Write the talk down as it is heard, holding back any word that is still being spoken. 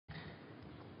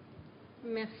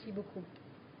Merci beaucoup.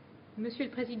 Monsieur le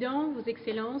Président, Vos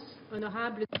Excellences,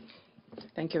 honorables.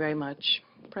 Thank you very much,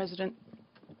 President.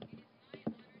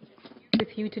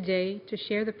 With you today to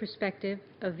share the perspective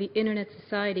of the Internet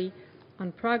Society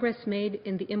on progress made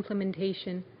in the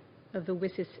implementation of the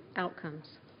WSIS outcomes.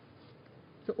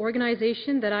 The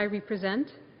organization that I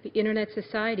represent, the Internet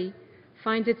Society,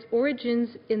 finds its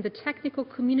origins in the technical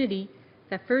community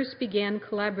that first began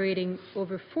collaborating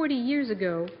over 40 years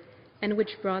ago and which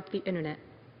brought the Internet.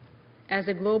 As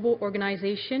a global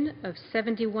organization of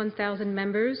 71,000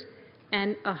 members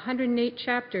and 108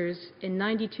 chapters in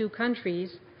 92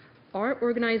 countries, our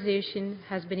organization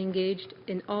has been engaged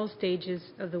in all stages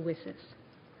of the WSIS.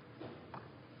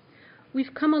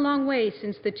 We've come a long way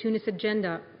since the Tunis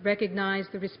Agenda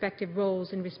recognized the respective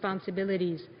roles and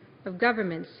responsibilities of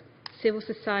governments, civil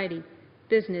society,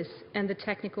 business, and the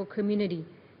technical community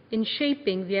in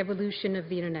shaping the evolution of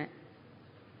the Internet.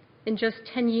 In just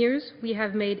 10 years, we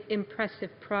have made impressive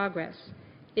progress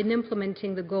in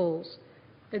implementing the goals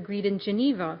agreed in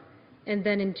Geneva and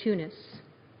then in Tunis.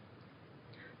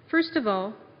 First of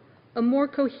all, a more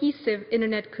cohesive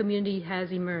Internet community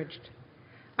has emerged.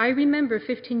 I remember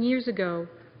 15 years ago,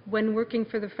 when working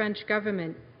for the French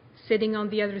government, sitting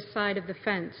on the other side of the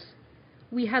fence,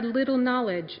 we had little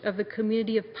knowledge of the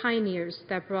community of pioneers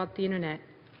that brought the Internet.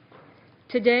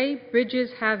 Today,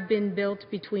 bridges have been built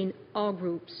between all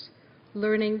groups,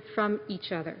 learning from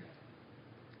each other.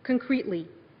 Concretely,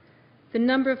 the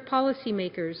number of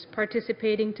policymakers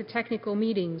participating to technical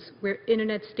meetings where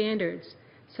Internet standards,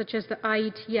 such as the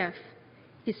IETF,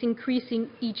 is increasing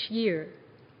each year.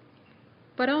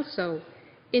 But also,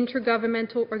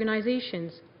 intergovernmental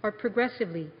organizations are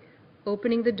progressively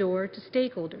opening the door to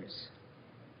stakeholders.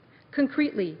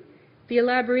 Concretely, the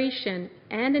elaboration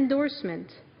and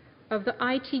endorsement of the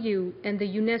ITU and the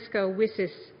UNESCO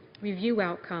WSIS review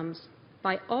outcomes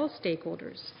by all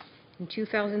stakeholders in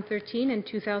 2013 and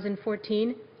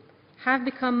 2014 have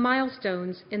become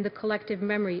milestones in the collective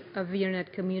memory of the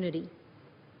Internet community.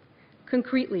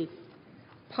 Concretely,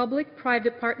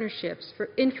 public-private partnerships for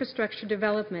infrastructure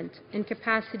development and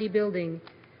capacity building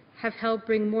have helped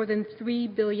bring more than 3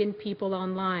 billion people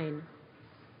online.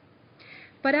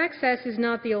 But access is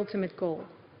not the ultimate goal.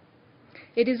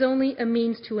 It is only a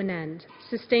means to an end,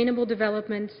 sustainable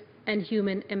development and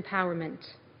human empowerment.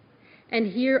 And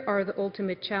here are the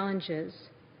ultimate challenges.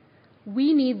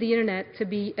 We need the Internet to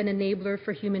be an enabler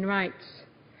for human rights.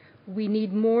 We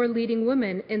need more leading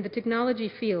women in the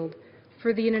technology field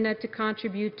for the Internet to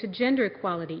contribute to gender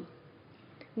equality.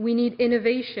 We need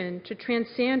innovation to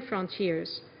transcend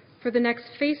frontiers for the next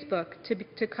Facebook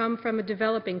to come from a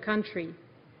developing country.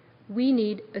 We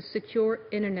need a secure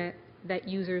Internet that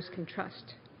users can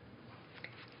trust.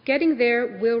 Getting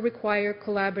there will require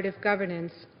collaborative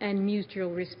governance and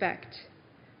mutual respect.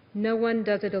 No one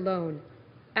does it alone,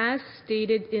 as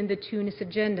stated in the Tunis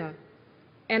Agenda.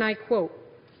 And I quote,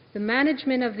 "The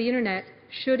management of the Internet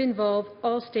should involve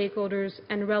all stakeholders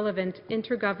and relevant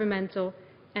intergovernmental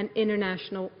and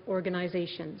international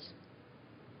organizations."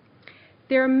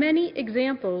 There are many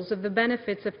examples of the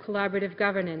benefits of collaborative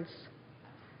governance.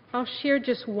 I'll share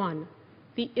just one,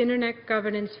 the Internet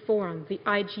Governance Forum, the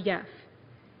IGF,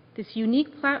 this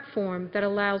unique platform that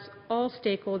allows all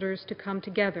stakeholders to come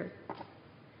together.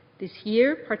 This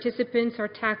year, participants are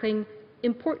tackling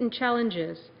important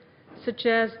challenges, such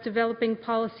as developing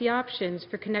policy options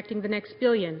for connecting the next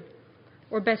billion,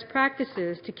 or best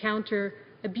practices to counter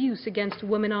abuse against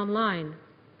women online.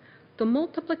 The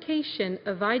multiplication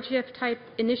of IGF-type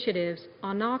initiatives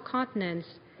on all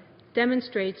continents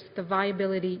demonstrates the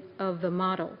viability of the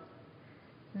model.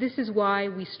 This is why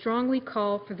we strongly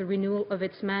call for the renewal of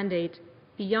its mandate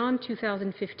beyond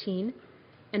 2015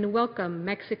 and welcome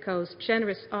Mexico's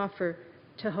generous offer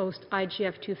to host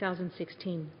IGF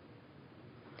 2016.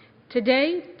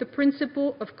 Today, the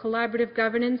principle of collaborative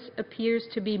governance appears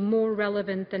to be more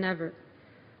relevant than ever.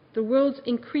 The world's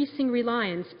increasing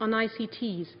reliance on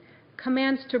ICTs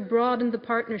commands to broaden the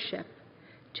partnership,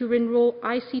 to enroll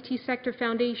ICT sector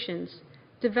foundations,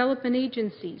 development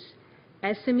agencies,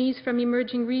 SMEs from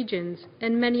emerging regions,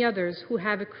 and many others who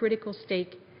have a critical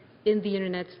stake in the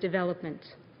Internet's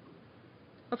development.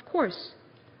 Of course,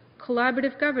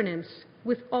 collaborative governance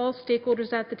with all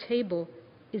stakeholders at the table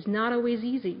is not always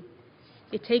easy.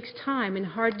 It takes time and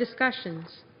hard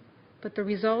discussions, but the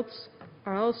results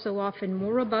are also often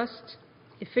more robust,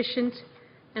 efficient,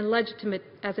 and legitimate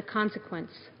as a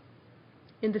consequence.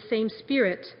 In the same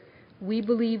spirit, we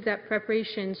believe that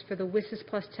preparations for the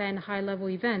WSIS+10 high-level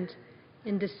event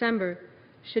in December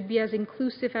should be as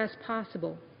inclusive as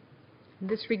possible. In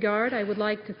this regard, I would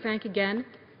like to thank again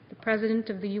the President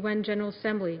of the UN General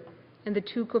Assembly, and the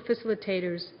 2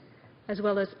 co-facilitators, as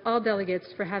well as all delegates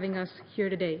for having us here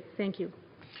today. Thank you.